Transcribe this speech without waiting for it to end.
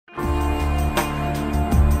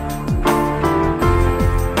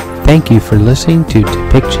Thank you for listening to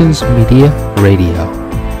Depictions Media Radio.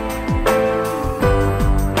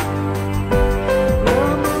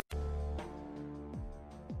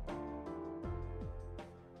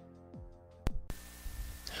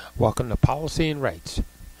 Welcome to Policy and Rights,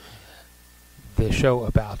 the show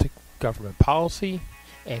about government policy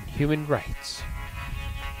and human rights.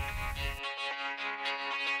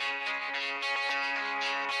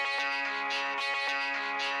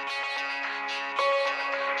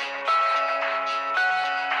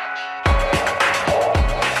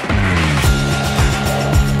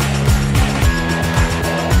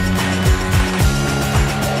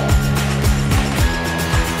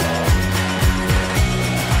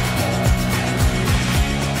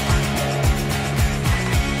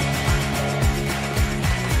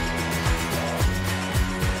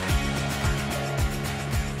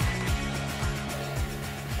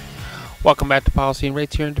 Welcome back to Policy and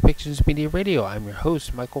Rights here on Depictions Media Radio. I'm your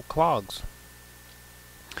host, Michael Clogs.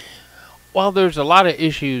 While there's a lot of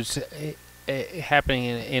issues happening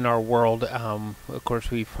in our world, of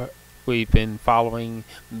course we've been following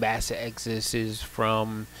mass exoduses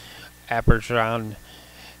from Azerbaijan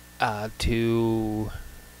to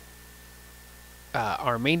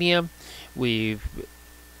Armenia. We've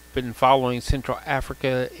been following Central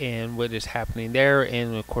Africa and what is happening there,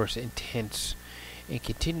 and of course intense and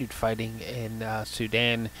continued fighting in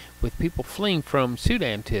Sudan, with people fleeing from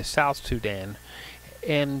Sudan to South Sudan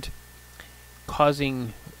and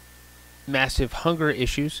causing massive hunger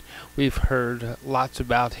issues. We've heard lots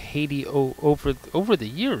about Haiti over the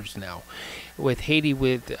years now, with Haiti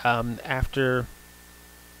after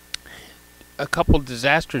a couple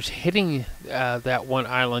disasters hitting that one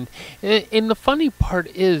island. And the funny part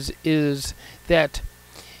is that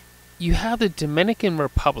you have the Dominican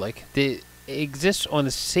Republic that exists on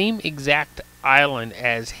the same exact island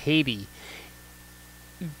as Haiti.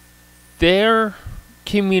 Their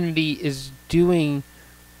community is doing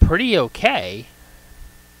pretty okay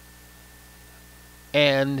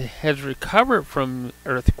and has recovered from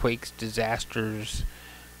earthquakes, disasters,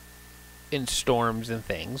 and storms and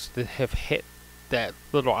things that have hit that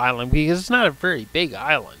little island, because it's not a very big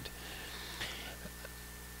island.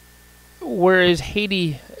 Whereas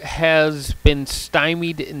Haiti has been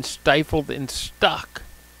stymied and stifled and stuck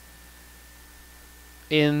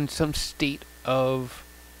in some state of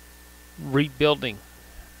rebuilding.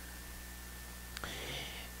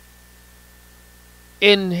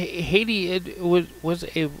 In Haiti, it was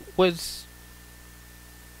a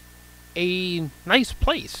nice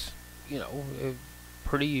place, a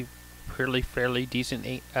fairly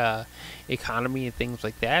decent economy and things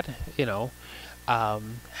like that,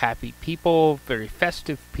 happy people, very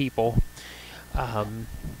festive people,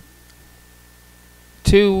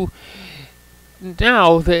 to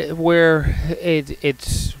now where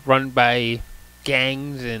it's run by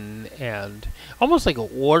gangs and almost like a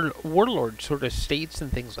warlord sort of states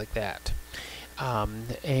and things like that,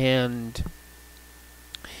 and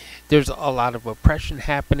there's a lot of oppression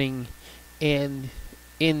happening in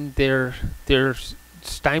their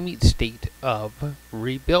stymied state of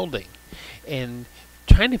rebuilding, and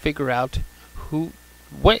trying to figure out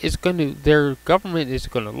what their government is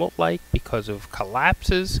going to look like because of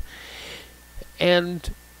collapses,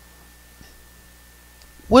 and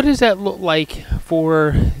what does that look like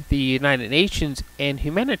for the United Nations and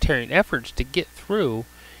humanitarian efforts to get through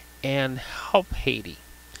and help Haiti.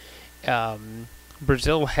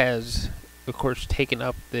 Brazil has, of course, taken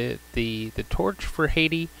up the torch for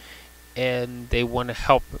Haiti, and they want to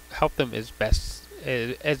help them as best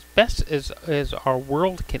as our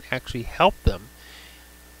world can actually help them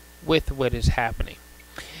with what is happening.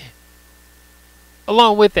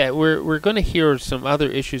 Along with that, we're going to hear some other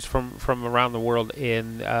issues from around the world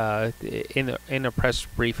in a press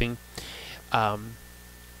briefing from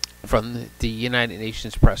the United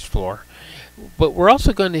Nations press floor. But we're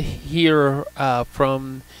also going to hear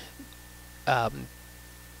from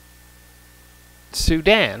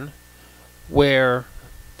Sudan, where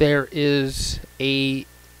there is a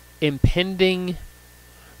impending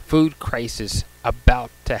food crisis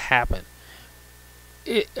about to happen.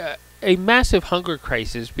 A massive hunger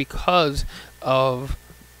crisis because of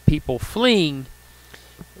people fleeing,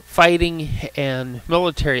 fighting, and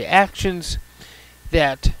military actions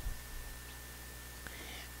that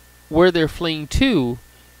where they're fleeing to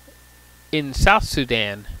in South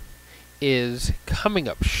Sudan is coming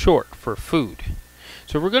up short for food.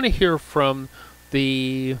 So we're going to hear from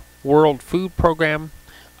the World Food Program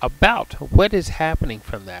about what is happening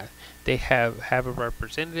from that. They have a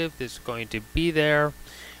representative that's going to be there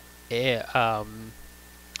via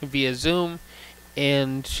Zoom,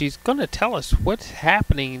 and she's going to tell us what's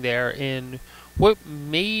happening there and what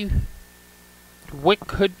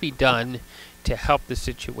could be done to help the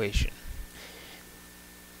situation.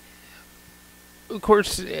 Of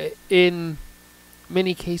course, in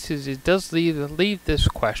many cases, it does leave this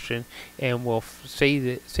question, and we'll say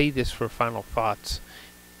this for final thoughts.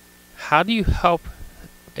 How do you help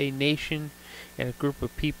a nation and a group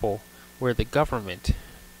of people where the government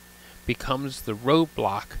becomes the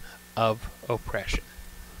roadblock of oppression?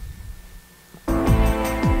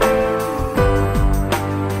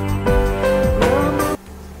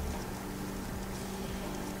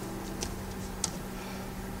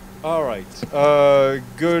 All right.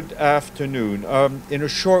 Good afternoon. In a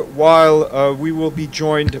short while, we will be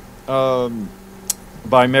joined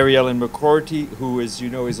by Mary Ellen McGroarty, who, as you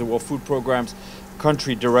know, is the World Food Programme's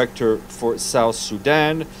country director for South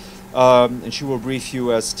Sudan. And she will brief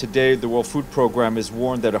you as today the World Food Programme is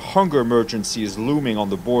warned that a hunger emergency is looming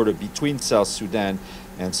on the border between South Sudan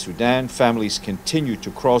and Sudan. Families continue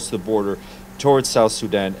to cross the border towards South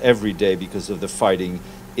Sudan every day because of the fighting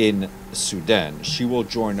in Sudan. She will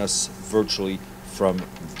join us virtually from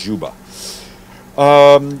Juba.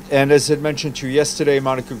 And as I mentioned to you yesterday,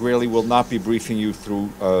 Monica Grayley will not be briefing you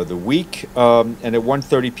through the week. And at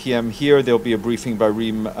 1:30 p.m. here, there'll be a briefing by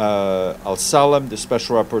Reem Al-Salam, the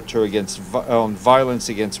Special Rapporteur on violence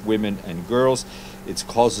against women and girls, its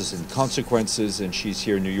causes and consequences, and she's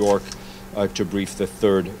here in New York to brief the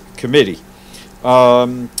third committee.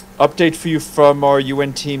 Update for you from our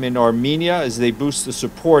UN team in Armenia as they boost the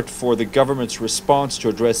support for the government's response to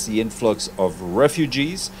address the influx of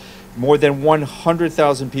refugees. More than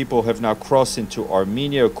 100,000 people have now crossed into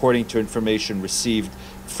Armenia, according to information received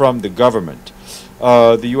from the government.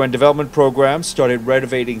 The UN Development Programme started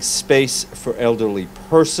renovating space for elderly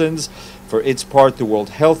persons. For its part, the World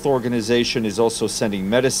Health Organization is also sending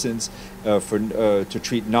medicines to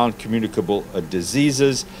treat non-communicable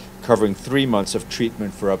diseases, covering 3 months of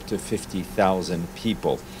treatment for up to 50,000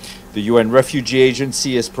 people. The UN Refugee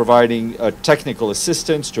Agency is providing technical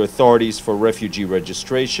assistance to authorities for refugee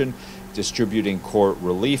registration, distributing core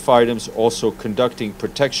relief items, also conducting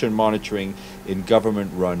protection monitoring in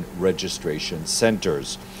government-run registration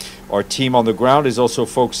centers. Our team on the ground is also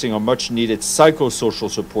focusing on much-needed psychosocial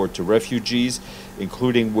support to refugees,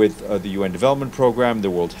 including with the UN Development Programme, the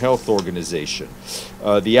World Health Organization.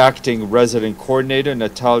 The acting resident coordinator,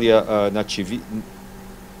 Natalia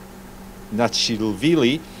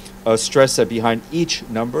Nachilvili, stressed that behind each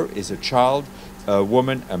number is a child, a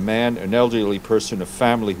woman, a man, an elderly person, a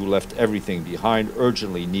family who left everything behind,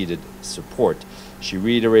 urgently needed support. She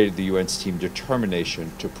reiterated the UN's team's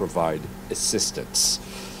determination to provide assistance.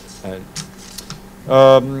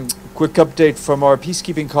 Quick update from our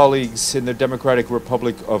peacekeeping colleagues in the Democratic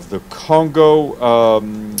Republic of the Congo.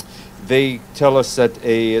 They tell us that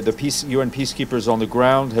the UN peacekeepers on the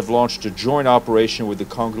ground have launched a joint operation with the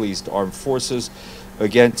Congolese armed forces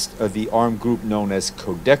against the armed group known as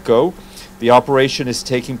Codeco. The operation is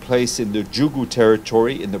taking place in the Jugu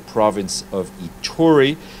territory in the province of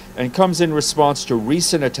Ituri and comes in response to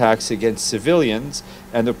recent attacks against civilians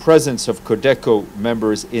and the presence of Codeco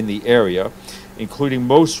members in the area, including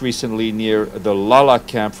most recently near the Lala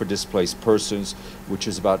camp for displaced persons, which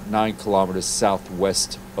is about 9 kilometers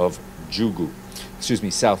southeast of Jugu.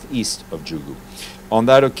 On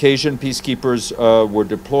that occasion, peacekeepers were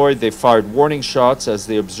deployed. They fired warning shots as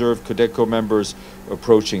they observed Codeco members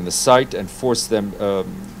approaching the site and forcing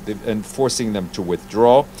them to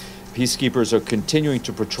withdraw. Peacekeepers are continuing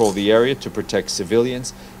to patrol the area to protect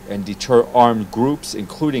civilians and deter armed groups,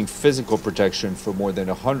 including physical protection for more than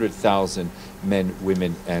 100,000 men,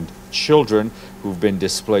 women, and children who've been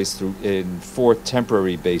displaced in 4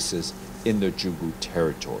 temporary bases in the Jugu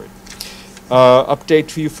territory. Update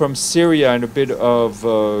for you from Syria and a bit of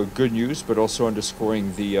good news, but also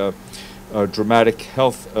underscoring the dramatic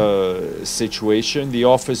health situation. The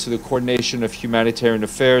Office of the Coordination of Humanitarian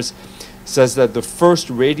Affairs says that the first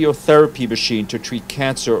radiotherapy machine to treat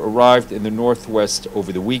cancer arrived in the northwest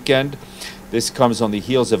over the weekend. This comes on the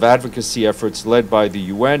heels of advocacy efforts led by the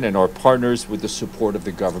UN and our partners with the support of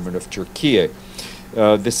the government of Turkey.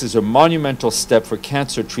 This is a monumental step for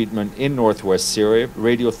cancer treatment in northwest Syria.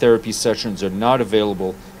 Radiotherapy sessions are not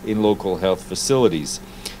available in local health facilities.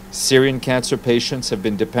 Syrian cancer patients have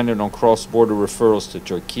been dependent on cross-border referrals to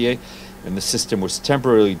Turkey, and the system was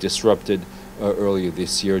temporarily disrupted earlier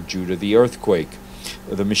this year due to the earthquake.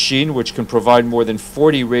 The machine, which can provide more than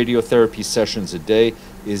 40 radiotherapy sessions a day,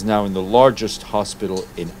 is now in the largest hospital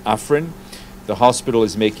in Afrin. The hospital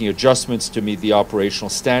is making adjustments to meet the operational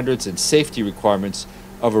standards and safety requirements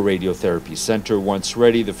of a radiotherapy center. Once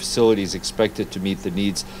ready, the facility is expected to meet the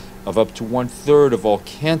needs of up to 1/3 of all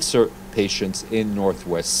cancer patients in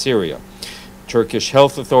northwest Syria. Turkish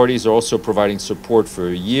health authorities are also providing support for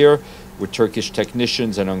a year, with Turkish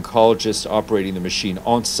technicians and oncologists operating the machine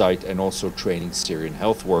on site and also training Syrian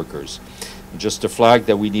health workers. And just to flag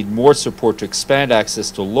that we need more support to expand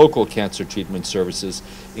access to local cancer treatment services,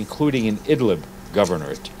 including in Idlib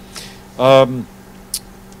governorate.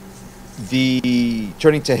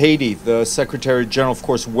 Turning to Haiti, the Secretary General, of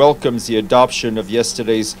course, welcomes the adoption of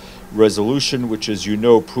yesterday's resolution, which, as you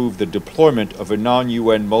know, approved the deployment of a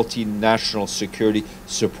non-UN multinational security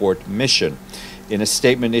support mission. In a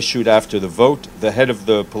statement issued after the vote, the head of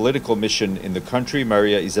the political mission in the country,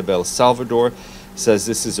 Maria Isabel Salvador, says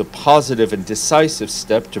this is a positive and decisive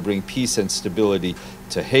step to bring peace and stability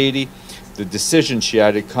to Haiti. The decision, she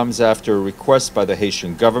added, comes after a request by the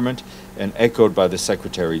Haitian government and echoed by the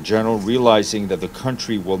Secretary General, realizing that the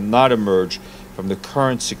country will not emerge from the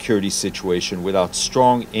current security situation without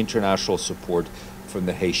strong international support from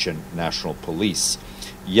the Haitian National Police.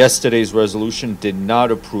 Yesterday's resolution did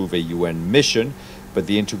not approve a UN mission, but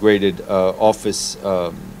the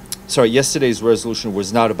yesterday's resolution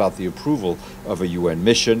was not about the approval of a UN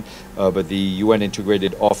mission, but the UN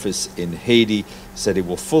Integrated Office in Haiti said it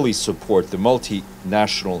will fully support the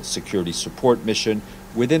multinational security support mission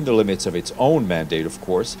within the limits of its own mandate, of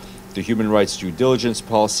course, the human rights due diligence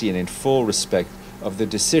policy, and in full respect of the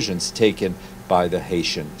decisions taken by the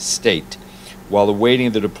Haitian state. While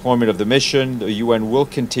awaiting the deployment of the mission, the UN will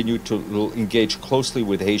continue to engage closely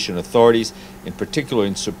with Haitian authorities, in particular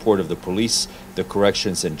in support of the police, the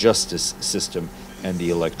corrections and justice system, and the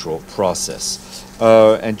electoral process.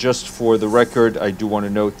 And just for the record, I do want to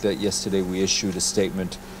note that yesterday we issued a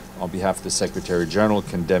statement on behalf of the Secretary General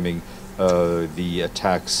condemning the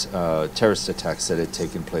attacks, terrorist attacks that had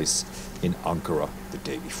taken place in Ankara the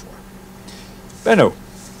day before. Benno.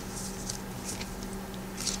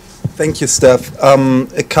 Thank you, Steph.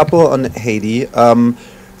 A couple on Haiti.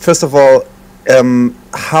 First of all,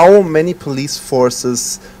 how many police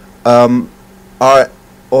forces how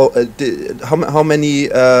many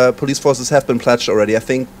police forces have been pledged already? I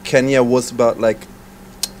think Kenya was about like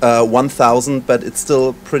 1,000, but it's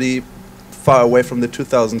still pretty far away from the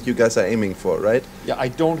 2,000 you guys are aiming for, right? Yeah, I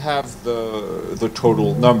don't have the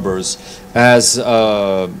total numbers. As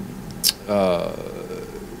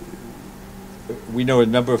we know, a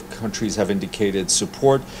number of countries have indicated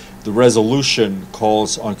support. The resolution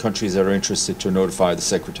calls on countries that are interested to notify the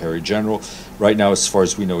Secretary General. Right now, as far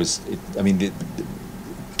as we know,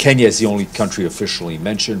 Kenya is the only country officially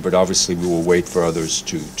mentioned, but obviously we will wait for others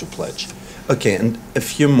to pledge. Okay, and a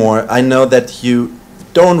few more. I know that you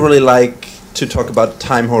don't really like to talk about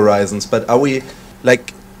time horizons, but are we,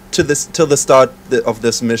 like, till the start of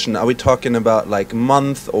this mission, are we talking about like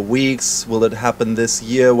month or weeks? Will it happen this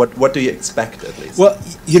year? What do you expect, at least? Well,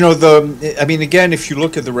 you know, again, if you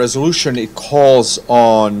look at the resolution, it calls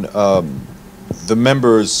on the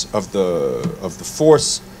members of the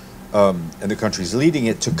force and the countries leading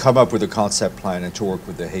it to come up with a concept plan and to work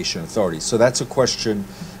with the Haitian authorities. So that's a question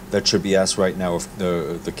that should be asked right now of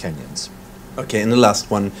the Kenyans. Okay, and the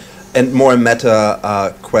last one, and more a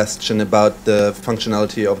meta question about the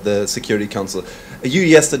functionality of the Security Council. You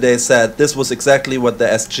yesterday said this was exactly what the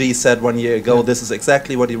SG said 1 year ago. Yeah. This is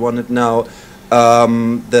exactly what he wanted now.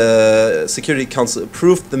 The Security Council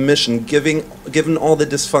approved the mission, given all the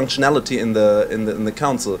dysfunctionality in the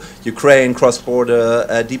council, Ukraine, cross-border,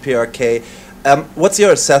 DPRK. What's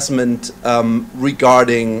your assessment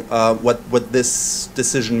regarding what this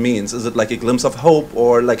decision means? Is it like a glimpse of hope,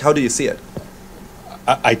 or like how do you see it?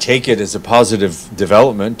 I take it as a positive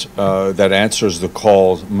development that answers the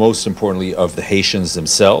call, most importantly, of the Haitians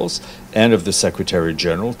themselves and of the Secretary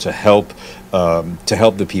General to help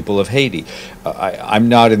the people of Haiti. I'm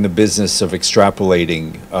not in the business of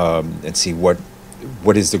extrapolating and see what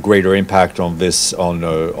is the greater impact on this on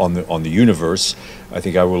the universe. I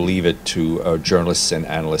think I will leave it to journalists and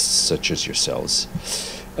analysts such as yourselves.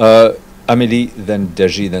 Amélie, then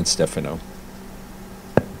Deji, then Stefano.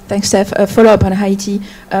 Thanks, Steph. A follow-up on Haiti.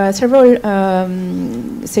 Several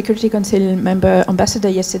Security Council ambassador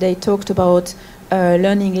yesterday talked about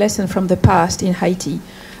learning lessons from the past in Haiti.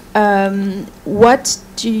 What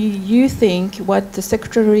do you think, what the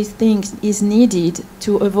Secretary thinks is needed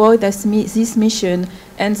to avoid this mission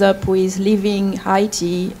ends up with leaving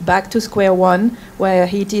Haiti back to square one, where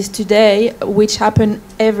it is today, which happened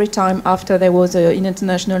every time after there was an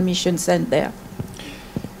international mission sent there?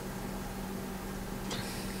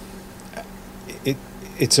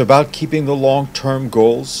 It's about keeping the long-term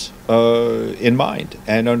goals in mind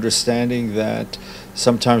and understanding that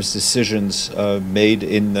sometimes decisions made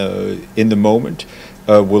in the moment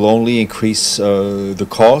will only increase the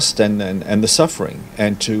cost and the suffering.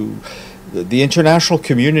 And the international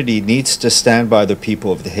community needs to stand by the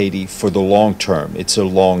people of Haiti for the long term. It's a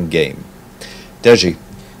long game. Deji.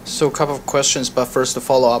 So a couple of questions, but first to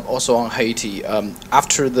follow up also on Haiti.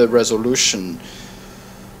 After the resolution,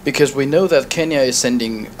 because we know that Kenya is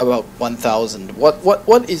sending about 1,000.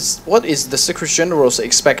 What is the Secretary General's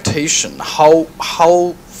expectation?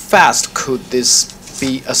 How fast could this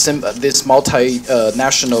be this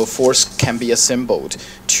multinational force can be assembled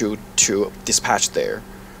to dispatch there?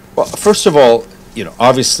 Well, first of all,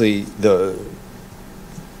 obviously the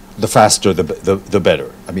faster the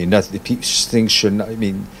better. I mean, things should not. I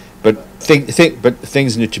mean, but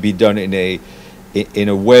things need to be done in a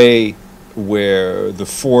way where the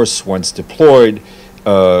force, once deployed,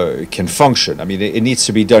 can function. I mean, it needs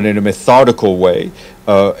to be done in a methodical way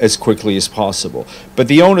as quickly as possible. But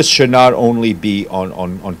the onus should not only be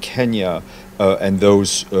on Kenya and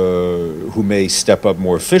those who may step up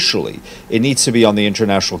more officially. It needs to be on the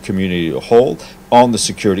international community as a whole, on the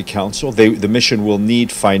Security Council. The mission will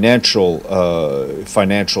need financial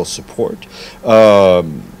support.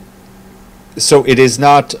 So it is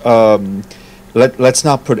not. Let's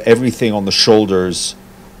not put everything on the shoulders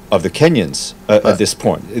of the Kenyans at this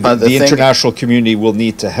point. The international community will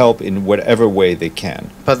need to help in whatever way they can.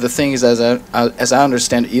 But the thing is, as I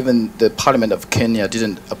understand, even the Parliament of Kenya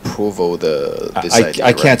didn't approve this idea.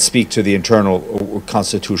 I can't speak to the internal or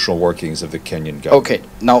constitutional workings of the Kenyan government. Okay,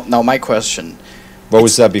 now my question. What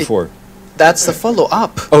was that before? That's the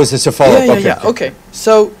follow-up. Oh, is this a follow-up? Yeah. Okay.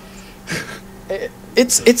 So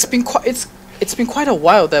it's been quite a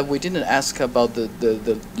while that we didn't ask about the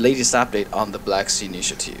latest update on the Black Sea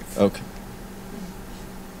Initiative. Okay.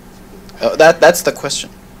 That's the question.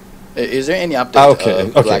 Is there any update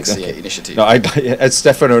on the Black Sea Initiative? No, as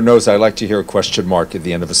Stefano knows, I like to hear a question mark at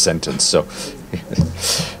the end of a sentence. So,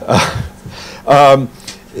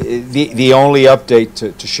 the only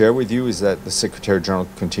update to share with you is that the Secretary General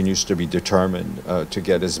continues to be determined to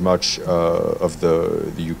get as much of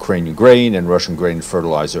the Ukrainian grain and Russian grain and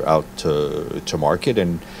fertilizer out to market,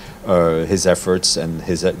 and his efforts and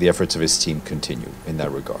the efforts of his team continue in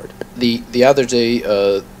that regard. The other day,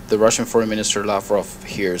 the Russian Foreign Minister Lavrov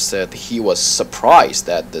here said he was surprised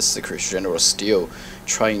that the Secretary General is still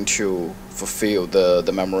trying to fulfill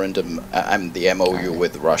the memorandum and the MOU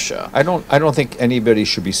with Russia. I don't think anybody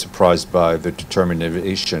should be surprised by the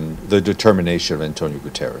determination of Antonio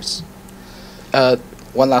Guterres.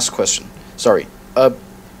 One last question. Sorry. On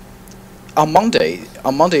Monday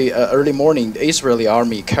early morning, the Israeli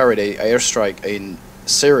army carried an airstrike in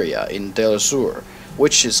Syria, in Deir ez-Zor,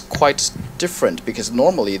 which is quite different because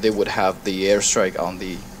normally they would have the airstrike on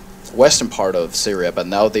the western part of Syria, but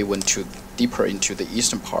now they went deeper into the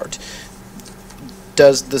eastern part.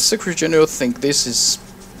 Does the Secretary General think this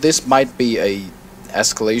might be a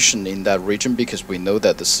escalation in that region, because we know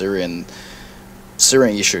that the Syrian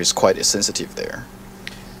issue is quite sensitive there?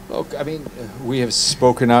 Look, I mean, we have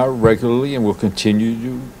spoken out regularly and will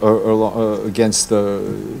continue to against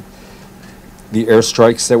the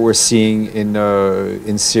airstrikes that we're seeing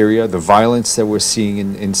in Syria, the violence that we're seeing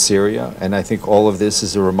in Syria, and I think all of this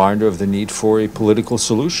is a reminder of the need for a political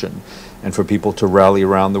solution and for people to rally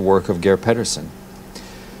around the work of Geir Pedersen.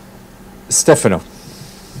 Stefano.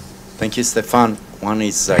 Thank you, Stefan. One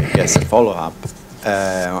is, I guess, a follow-up,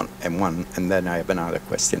 and then I have another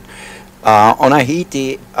question. On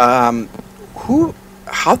Haiti, can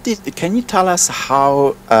you tell us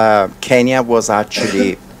how Kenya was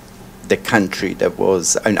actually the country that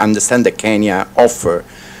was? I understand that Kenya offered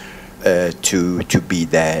to be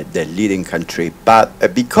the leading country,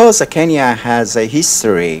 but because Kenya has a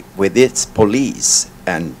history with its police,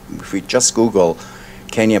 and if we just Google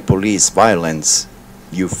Kenya police violence,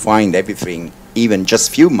 you find everything, even just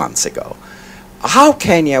few months ago. How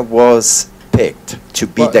Kenya was picked to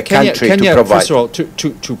be the country to provide? First of all,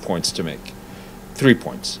 two points to make. 3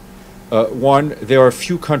 points. One, there are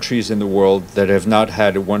few countries in the world that have not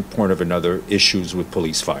had at one point or another issues with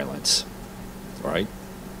police violence, right?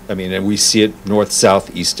 I mean, and we see it north,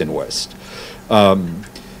 south, east, and west.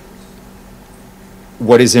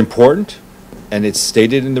 What is important, and it's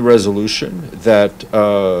stated in the resolution, that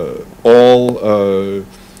all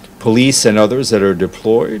police and others that are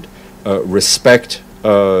deployed respect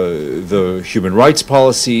the human rights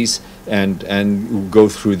policies and go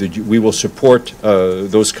through we will support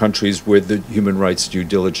those countries with the human rights due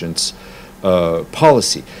diligence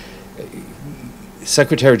policy.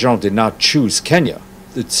 Secretary General did not choose Kenya.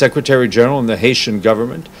 The Secretary General and the Haitian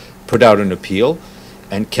government put out an appeal,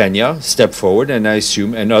 and Kenya step forward, and I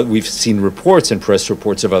assume, and we've seen reports and press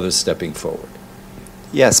reports of others stepping forward.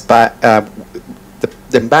 Yes, but the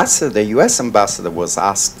ambassador, the U.S. ambassador, was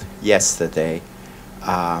asked yesterday,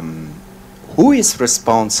 who is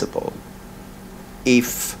responsible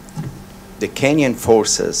if the Kenyan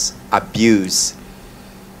forces abuse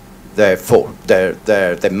their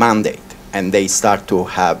mandate and they start to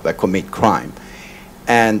commit crime?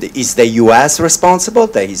 And is the U.S. responsible?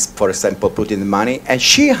 That is, for example, putting the money? And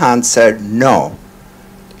she answered no.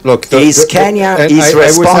 Look, Kenya is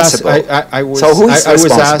responsible. So who is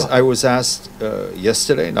responsible? I was asked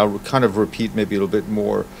yesterday, and I'll kind of repeat maybe a little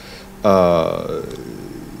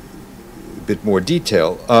bit more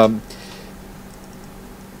detail.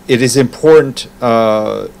 It is important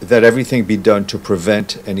that everything be done to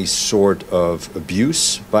prevent any sort of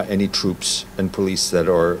abuse by any troops and police that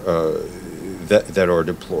are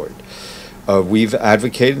deployed. We've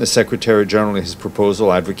advocated, the Secretary General in his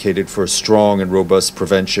proposal advocated for a strong and robust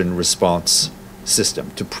prevention response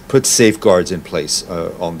system to put safeguards in place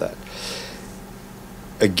on that.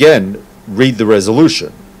 Again, read the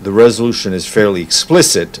resolution. The resolution is fairly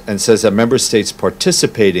explicit and says that member states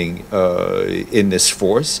participating in this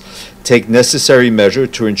force take necessary measure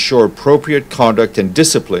to ensure appropriate conduct and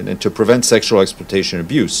discipline and to prevent sexual exploitation and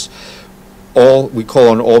abuse. We call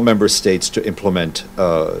on all member states to implement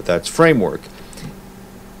that framework.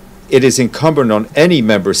 It is incumbent on any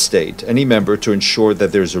member state, any member, to ensure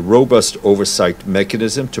that there's a robust oversight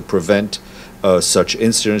mechanism to prevent such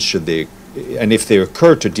incidents should they, and if they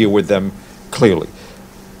occur, to deal with them clearly.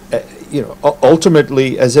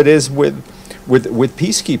 Ultimately, as it is with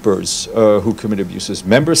peacekeepers who commit abuses,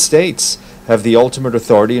 member states have the ultimate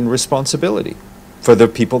authority and responsibility for the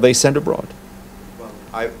people they send abroad. Well,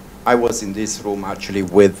 I was in this room actually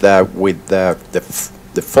with the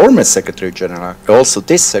former Secretary General, also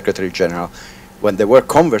this Secretary General, when there were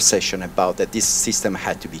conversation about that this system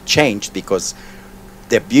had to be changed because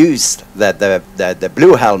the abuse that the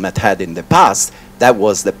Blue Helmet had in the past, that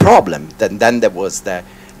was the problem. Then there was the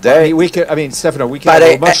Stefano, we can have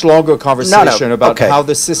a much longer conversation about how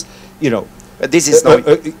the system, this is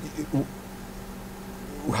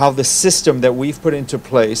how the system that we've put into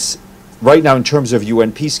place right now in terms of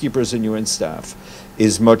UN peacekeepers and UN staff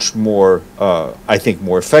is much more, I think,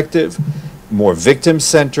 more effective, more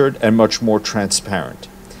victim-centered, and much more transparent.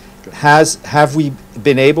 Have we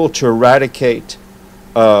been able to eradicate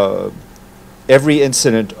every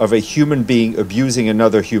incident of a human being abusing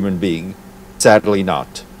another human being? Sadly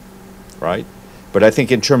not, right? But I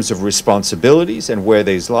think in terms of responsibilities and where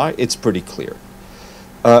these lie, it's pretty clear.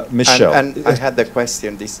 Michelle. And I had the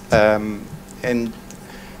question, and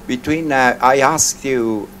between, I asked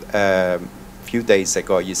you a few days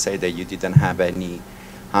ago, you said that you didn't have any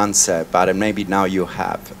answer, but maybe now you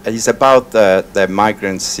have. It's about the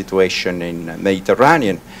migrant situation in the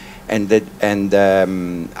Mediterranean and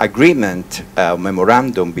the agreement,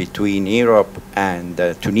 memorandum between Europe and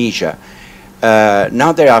Tunisia.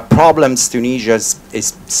 Now there are problems. Tunisia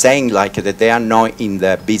is saying like that they are not in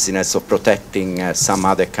the business of protecting some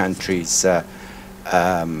other countries'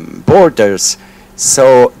 borders.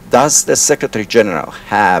 So does the Secretary General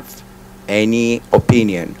have any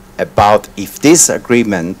opinion about if this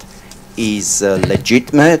agreement is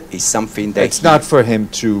legitimate, is something that it's not for him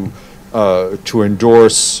to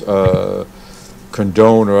endorse,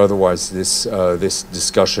 condone, or otherwise this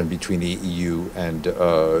discussion between the EU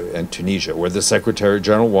and Tunisia, where the Secretary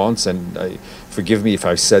General wants, and forgive me if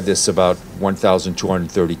I've said this about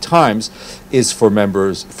 1,230 times, is for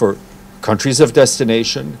countries of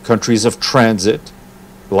destination, countries of transit,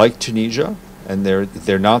 like Tunisia, and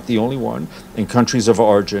they're not the only one, and countries of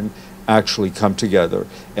origin actually come together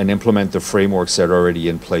and implement the frameworks that are already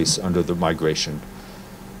in place under the migration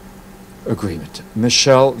agreement.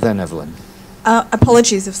 Michelle, then Evelyn.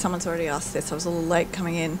 Apologies if someone's already asked this. I was a little late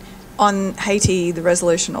coming in. On Haiti, the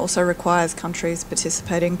resolution also requires countries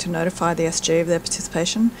participating to notify the SG of their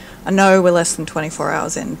participation. I know we're less than 24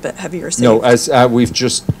 hours in, but have you received? No, as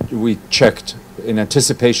we checked in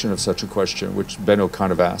anticipation of such a question, which Benno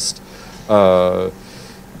kind of asked, and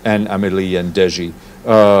Amélie and Deji.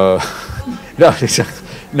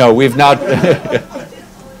 No, we've not.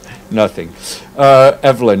 Nothing.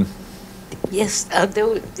 Evelyn. Yes,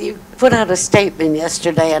 you put out a statement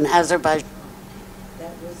yesterday on Azerbaijan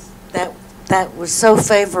that was so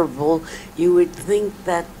favorable. You would think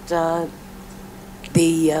that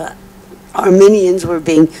the Armenians were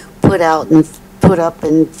being put up in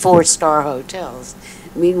 4-star hotels.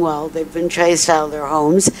 Meanwhile, they've been chased out of their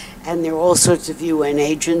homes, and there are all sorts of UN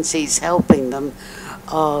agencies helping them.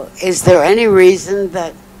 Is there any reason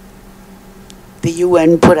that the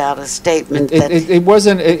UN put out a statement that It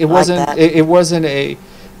wasn't. It like wasn't. that. It wasn't a.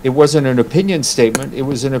 It wasn't an opinion statement. It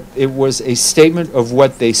was It was a statement of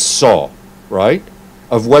what they saw, right?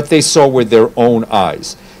 Of what they saw with their own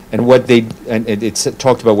eyes, and what they and it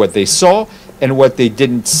talked about what they saw and what they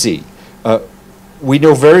didn't see. We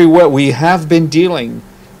know very well. We have been dealing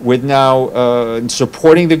with now and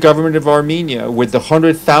supporting the government of Armenia with the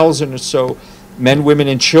 100,000 or so men, women,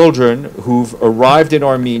 and children who've arrived in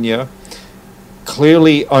Armenia,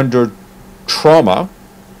 clearly under trauma,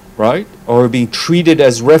 right, or being treated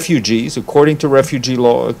as refugees according to refugee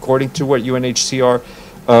law, according to what UNHCR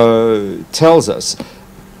tells us.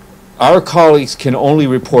 Our colleagues can only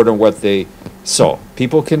report on what they saw.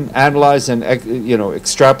 People can analyze and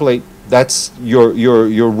extrapolate. That's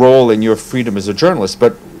your role and your freedom as a journalist,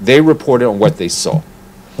 but they reported on what they saw.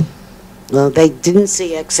 well, they didn't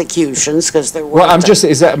see executions because there were. Well, I'm just,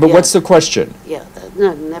 is that, but Yeah. what's the question? Yeah,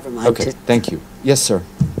 no, never mind. Okay, thank you. Yes, sir.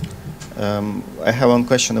 I have one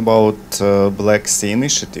question about Black Sea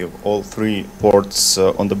Initiative. All three ports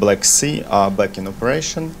on the Black Sea are back in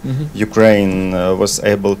operation. Ukraine was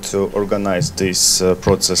able to organize this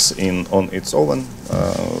process on its own,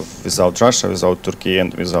 without Russia, without Turkey,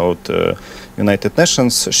 and without United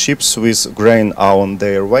Nations. Ships with grain are on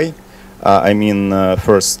their way. I mean,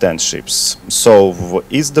 first 10 ships. So,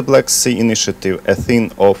 is the Black Sea Initiative a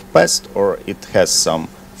thing of past, or it has some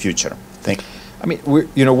future? Thank you. I mean,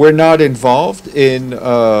 we're not involved in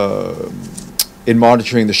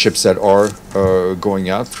monitoring the ships that are going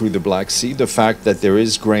out through the Black Sea. The fact that there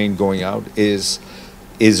is grain going out is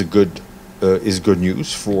good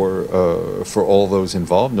news for all those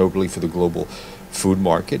involved, notably for the global food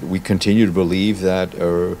market. We continue to believe that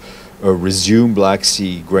a resumed Black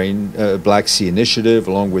Sea initiative,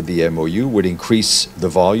 along with the MOU, would increase the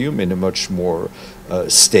volume in a much more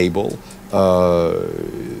stable.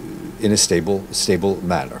 In a stable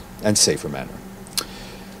manner and safer manner.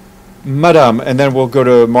 Madame, and then we'll go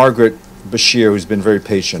to Margaret Bashir, who's been very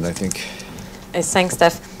patient, I think. Thanks,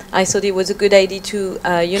 Steph. I thought it was a good idea to,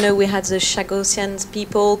 we had the Chagossian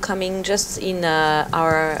people coming just in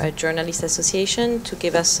our journalist association to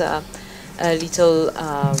give us a little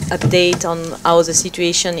update on how the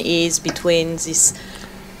situation is between this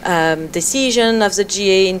decision of the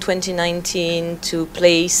GA in 2019 to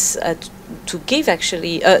place to give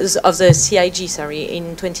actually of the CIG, sorry,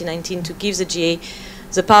 in 2019 to give the GA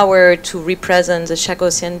the power to represent the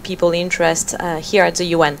Chagossian people interest here at the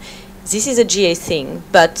UN. This is a GA thing,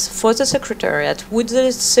 but for the Secretariat, would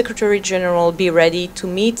the Secretary General be ready to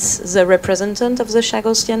meet the representative of the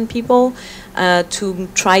Chagossian people to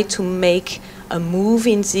try to make a move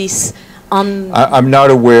in this? I'm not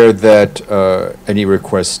aware that any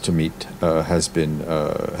request to meet has been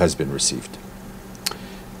received.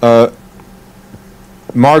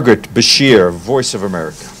 Margaret Bashir, Voice of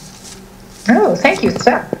America. Oh, thank you,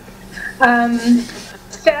 Steph.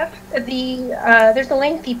 Steph, there's a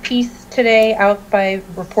lengthy piece today out by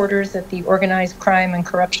reporters at the Organized Crime and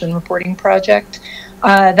Corruption Reporting Project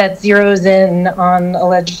that zeroes in on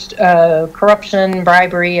alleged corruption,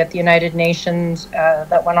 bribery at the United Nations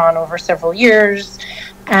that went on over several years.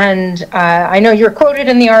 And I know you're quoted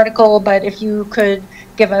in the article, but if you could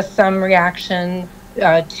give us some reaction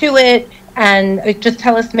to it, and just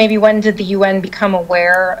tell us maybe when did the UN become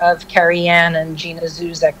aware of Carrie Ann and Gina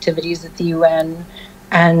Zhu's activities at the UN?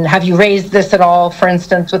 And have you raised this at all, for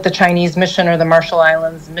instance, with the Chinese mission or the Marshall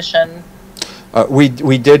Islands mission? We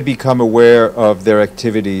did become aware of their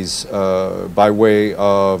activities by way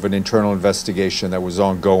of an internal investigation that was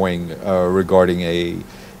ongoing regarding a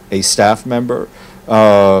staff member.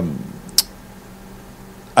 I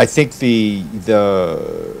think the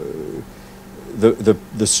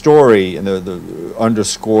story and the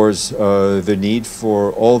underscores the need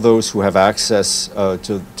for all those who have access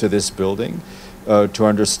to this building to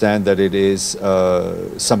understand that it is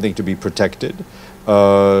something to be protected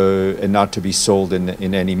and not to be sold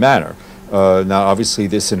in any manner. Now, obviously,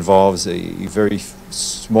 this involves a very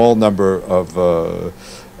small number of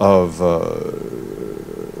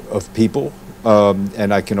people,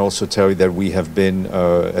 and I can also tell you that we have been,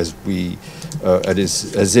 as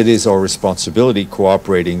it is our responsibility,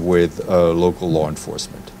 cooperating with local law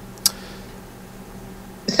enforcement.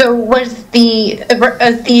 So was the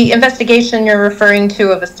investigation you're referring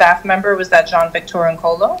to of a staff member, was that Jean-Victor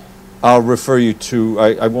Nkolo? I'll refer you to,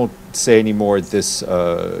 I won't say any more at this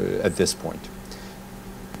point.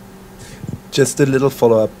 Just a little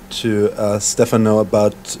follow-up to Stefano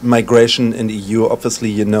about migration in the EU. Obviously,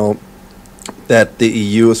 you know that the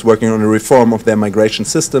EU is working on a reform of their migration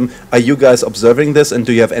system. Are you guys observing this, and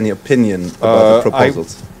do you have any opinion about the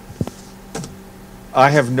proposals?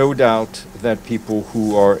 I have no doubt that people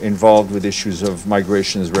who are involved with issues of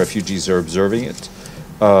migration as refugees are observing it.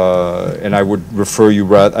 And I would refer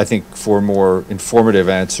you, I think, for a more informative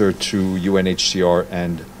answer to UNHCR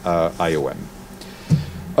and IOM.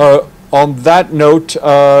 On that note,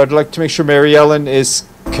 I'd like to make sure Mary Ellen is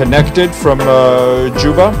connected from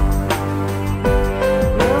Juba.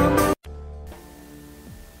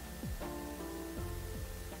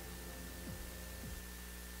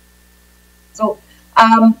 So,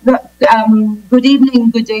 good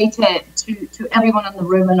evening, good day to everyone in the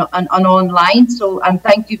room and online. So, and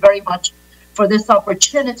thank you very much for this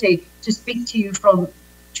opportunity to speak to you from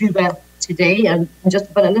Juba today, and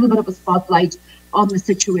just put a little bit of a spotlight on the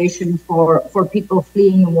situation for people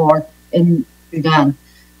fleeing the war in Sudan.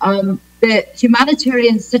 The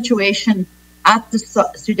humanitarian situation at the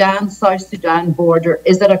South Sudan border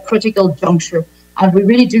is at a critical juncture, and we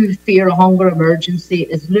really do fear a hunger emergency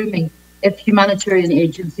is looming if humanitarian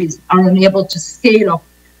agencies are unable to scale up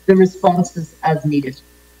the responses as needed.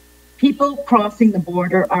 People crossing the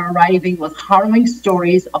border are arriving with harrowing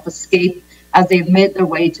stories of escape as they've made their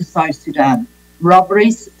way to South Sudan.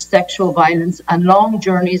 Robberies, sexual violence, and long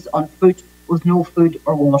journeys on foot with no food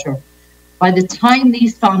or water. By the time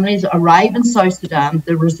these families arrive in South Sudan,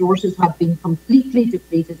 their resources have been completely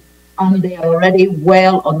depleted and they are already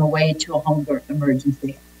well on the way to a hunger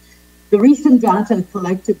emergency. The recent data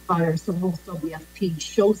collected by our civil WFP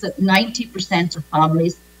shows that 90% of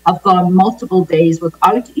families have gone multiple days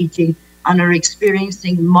without eating and are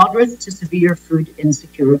experiencing moderate to severe food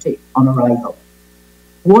insecurity on arrival.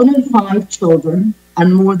 1 in 5 children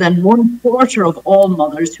and more than 1/4 of all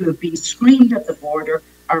mothers who have been screened at the border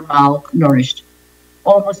are malnourished.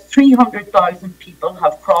 Almost 300,000 people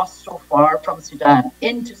have crossed so far from Sudan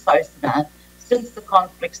into South Sudan since the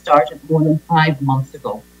conflict started more than 5 months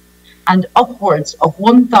ago. And upwards of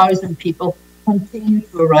 1,000 people continue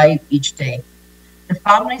to arrive each day. The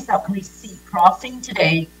families that we see crossing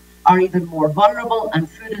today are even more vulnerable and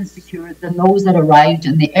food insecure than those that arrived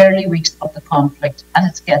in the early weeks of the conflict, and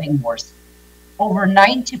it's getting worse. Over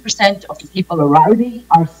 90% of the people arriving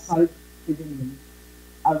are South Sudanese,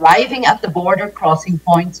 arriving at the border crossing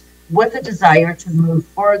points with a desire to move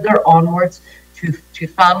further onwards to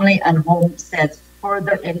family and homesteads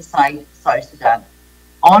further inside South Sudan.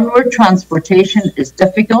 Onward transportation is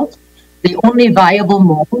difficult. The only viable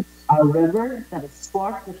modes are river that is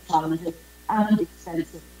sparse with challenges and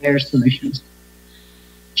expensive air solutions.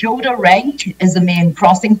 Joda Rank is the main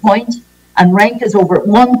crossing point, and Rank is over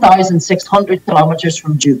 1,600 kilometers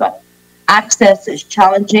from Juba. Access is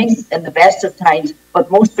challenging in the best of times,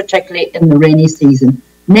 but most particularly in the rainy season,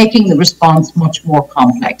 making the response much more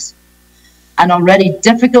complex. An already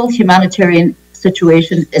difficult humanitarian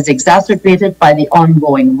situation is exacerbated by the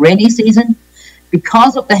ongoing rainy season.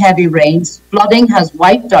 Because of the heavy rains, flooding has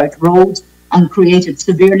wiped out roads and created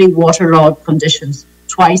severely waterlogged conditions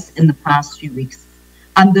twice in the past few weeks.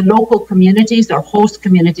 And the local communities or host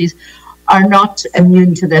communities are not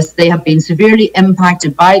immune to this. They have been severely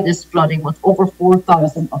impacted by this flooding, with over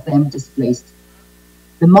 4,000 of them displaced.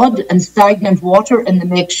 The mud and stagnant water in the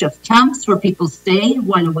makeshift camps where people stay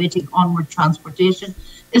while awaiting onward transportation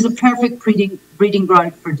is a perfect breeding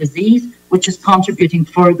ground for disease, which is contributing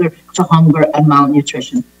further to hunger and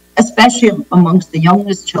malnutrition, especially amongst the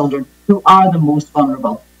youngest children, who are the most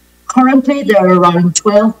vulnerable. Currently, there are around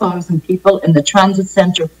 12,000 people in the transit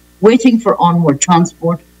centre waiting for onward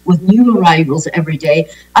transport, with new arrivals every day,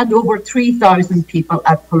 and over 3,000 people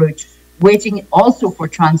at Paluch waiting also for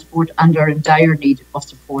transport and are in dire need of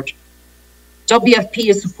support. WFP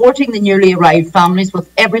is supporting the newly arrived families with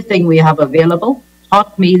everything we have available: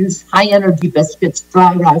 hot meals, high-energy biscuits,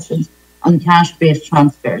 dry rations, and cash-based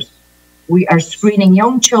transfers. We are screening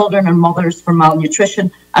young children and mothers for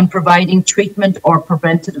malnutrition and providing treatment or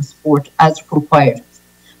preventative support as required.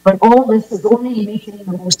 But all this is only meeting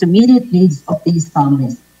the most immediate needs of these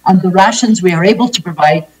families, and the rations we are able to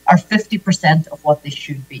provide are 50% of what they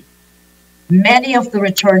should be. Many of the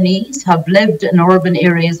returnees have lived in urban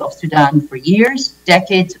areas of Sudan for years,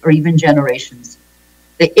 decades, or even generations.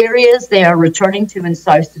 The areas they are returning to in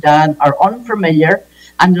South Sudan are unfamiliar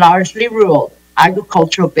and largely rural,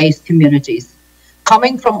 agricultural-based communities.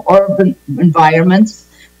 Coming from urban environments,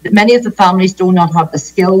 many of the families do not have the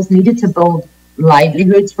skills needed to build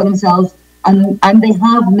livelihoods for themselves, and they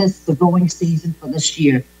have missed the growing season for this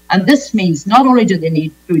year. And this means not only do they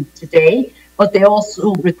need food today, but they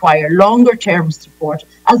also require longer-term support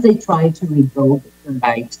as they try to rebuild their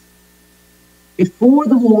lives. Before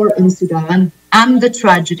the war in Sudan and the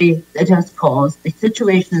tragedy it has caused, the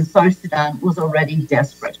situation in South Sudan was already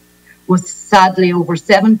desperate, with sadly over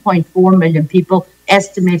 7.4 million people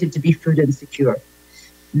estimated to be food insecure.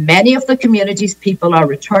 Many of the communities people are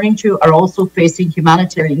returning to are also facing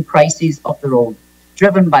humanitarian crises of their own,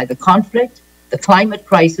 driven by the conflict, the climate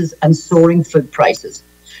crisis, and soaring food prices.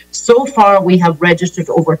 So far, we have registered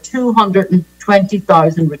over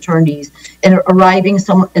 220,000 returnees arriving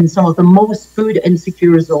in some of the most food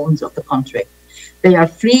insecure zones of the country. They are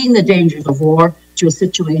fleeing the dangers of war to a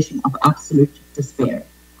situation of absolute despair.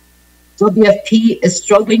 WFP is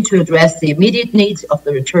struggling to address the immediate needs of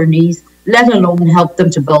the returnees, let alone help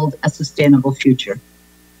them to build a sustainable future.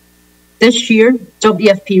 This year,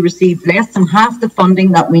 WFP received less than half the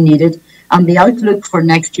funding that we needed, and the outlook for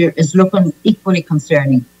next year is looking equally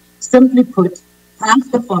concerning. Simply put,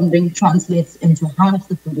 half the funding translates into half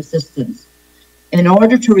the food assistance. In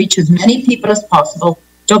order to reach as many people as possible,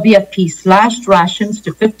 WFP slashed rations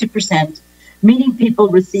to 50%, meaning people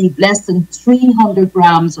receive less than 300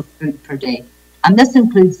 grams of food per day. And this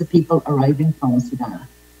includes the people arriving from Sudan.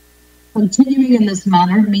 Continuing in this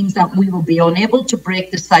manner means that we will be unable to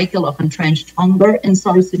break the cycle of entrenched hunger in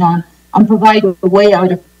South Sudan and provide a way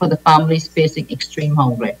out for the families facing extreme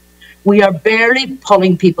hunger. We are barely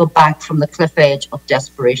pulling people back from the cliff edge of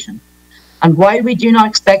desperation. And while we do not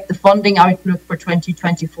expect the funding outlook for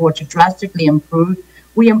 2024 to drastically improve,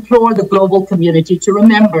 we implore the global community to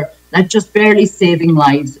remember that just barely saving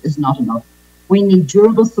lives is not enough. We need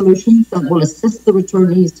durable solutions that will assist the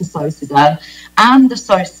returnees to South Sudan and the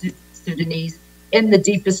South Sudanese in the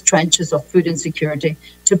deepest trenches of food insecurity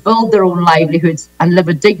to build their own livelihoods and live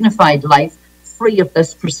a dignified life free of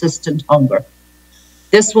this persistent hunger.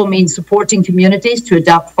 This will mean supporting communities to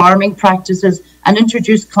adapt farming practices and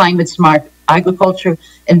introduce climate-smart agriculture,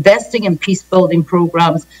 investing in peace-building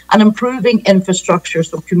programs, and improving infrastructure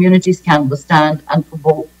so communities can withstand and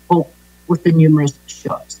cope with the numerous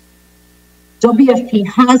shocks. WFP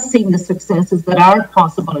has seen the successes that are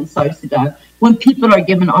possible in South Sudan when people are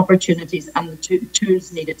given opportunities and the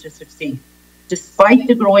tools needed to succeed. Despite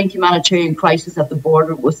the growing humanitarian crisis at the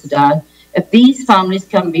border with Sudan, if these families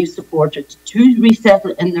can be supported to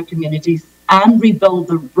resettle in their communities and rebuild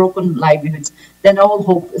their broken livelihoods, then all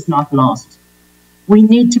hope is not lost. We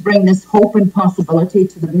need to bring this hope and possibility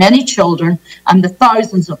to the many children and the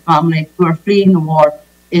thousands of families who are fleeing the war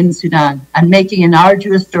in Sudan and making an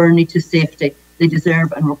arduous journey to safety. They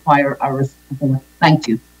deserve and require our support. Thank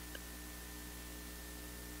you.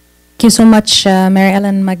 Thank you so much, Mary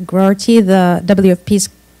Ellen McGroarty, the WFP's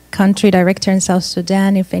Country Director in South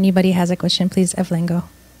Sudan. If anybody has a question, please, Evelyn, go.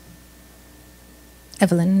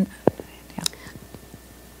 Evelyn. Yeah.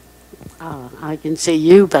 I can see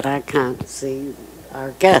you, but I can't see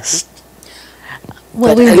our guest.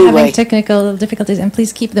 Well, we're having technical difficulties, and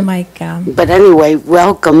please keep the mic. But anyway,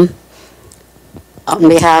 welcome. On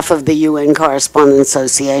behalf of the UN Correspondents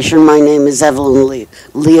Association, my name is Evelyn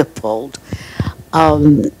Leopold.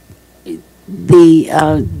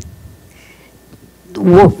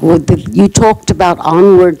 You talked about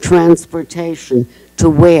onward transportation to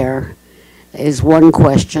where is one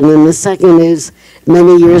question, and the second is,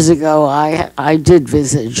 many years ago I did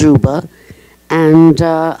visit Juba, and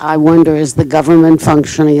I wonder, is the government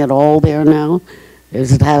functioning at all there now?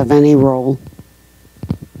 Does it have any role?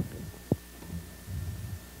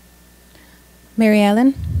 Mary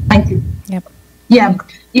Ellen? Thank you. Yep.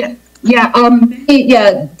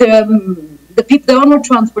 The onward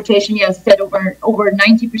transportation, yes, said over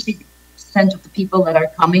 90% of the people that are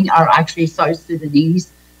coming are actually South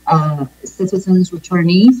Sudanese citizens,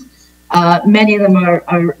 returnees. Many of them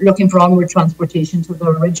are looking for onward transportation to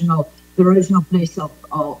their original place of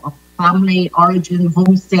family, origin,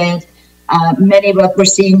 homestead. Many that we're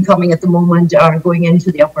seeing coming at the moment are going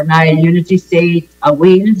into the Upper Nile, Unity State,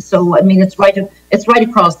 Wales. So I mean, it's right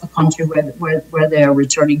across the country where they are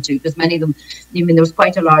returning to, because many of them, I mean, there's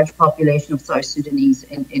quite a large population of South Sudanese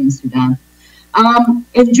in Sudan.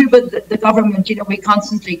 In Juba, the government, you know, we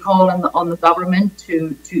constantly call on the government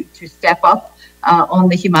to step up on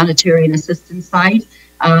the humanitarian assistance side.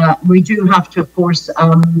 We do have to, of course,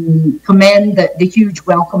 commend the huge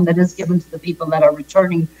welcome that is given to the people that are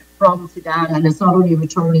returning from Sudan, and it's not only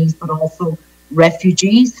returnees but also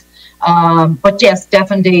refugees. But yes,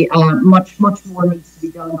 definitely much more needs to be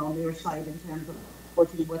done on their side in terms of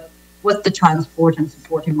supporting with the transport and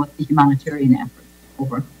supporting with the humanitarian effort.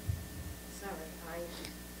 Over.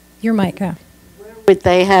 Your mic. Where would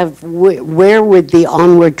they have? Where would the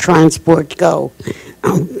onward transport go?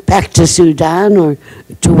 Back to Sudan or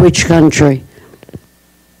to which country?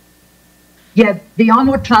 Yeah, the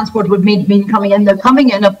onward transport would mean coming in. They're coming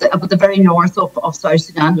in up the very north of South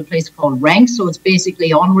Sudan, a place called Renk. So it's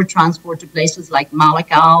basically onward transport to places like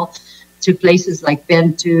Malakal, to places like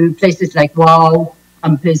Bentu, places like Wau,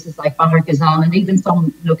 and places like Bahar Kazan, and even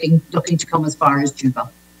some looking to come as far as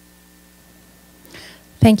Juba.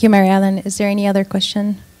 Thank you, Mary Ellen. Is there any other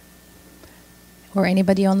question? Or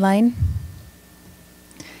anybody online?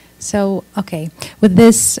 So, okay. With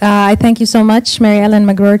this, I thank you so much, Mary Ellen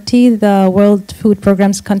McGroarty, the World Food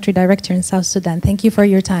Programme's Country Director in South Sudan. Thank you for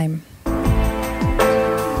your time.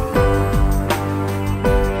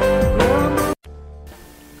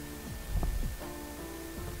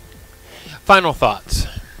 Final thoughts.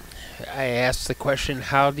 I asked the question: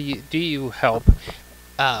 how do you help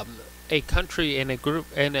a country and a group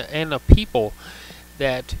and a people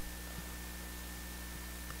that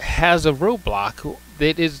has a roadblock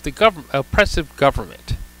that is the oppressive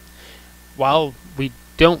government? While we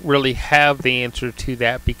don't really have the answer to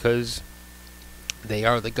that because they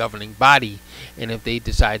are the governing body, and if they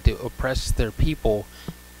decide to oppress their people,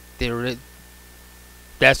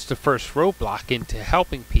 that's the first roadblock into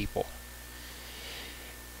helping people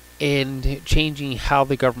and changing how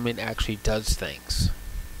the government actually does things.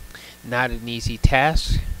 Not an easy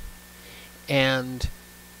task, and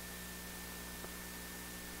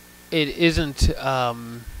it isn't.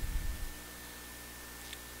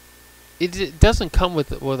 It doesn't come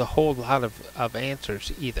with a whole lot of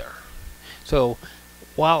answers either. So,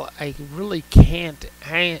 while I really can't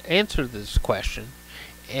answer this question,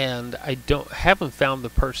 and I haven't found the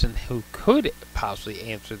person who could possibly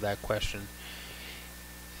answer that question,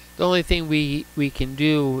 the only thing we can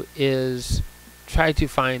do is try to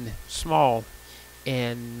find small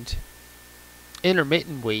and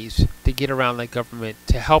intermittent ways to get around the government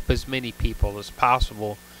to help as many people as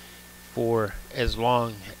possible for as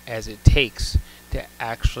long as it takes to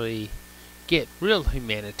actually get real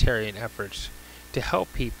humanitarian efforts to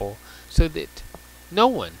help people so that no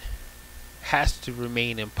one has to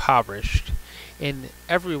remain impoverished, and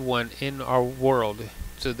everyone in our world,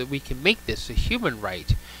 so that we can make this a human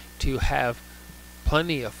right to have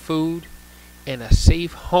plenty of food and a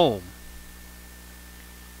safe home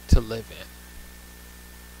to live in.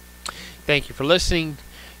 Thank you for listening.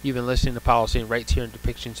 You've been listening to Policy and Rights here on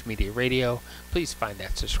Depictions Media Radio. Please find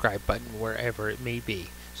that subscribe button wherever it may be,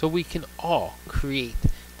 so we can all create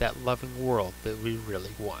that loving world that we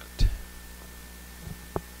really want.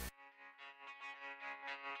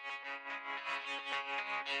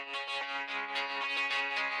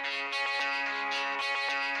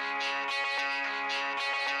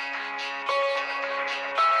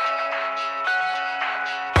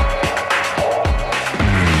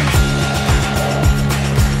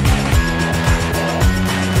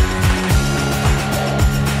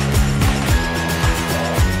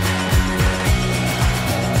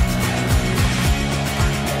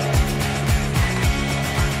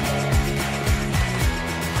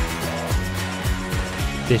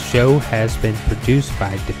 This show has been produced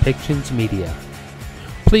by Depictions Media.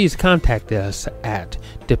 Please contact us at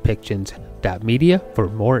depictions.media for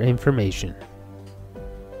more information.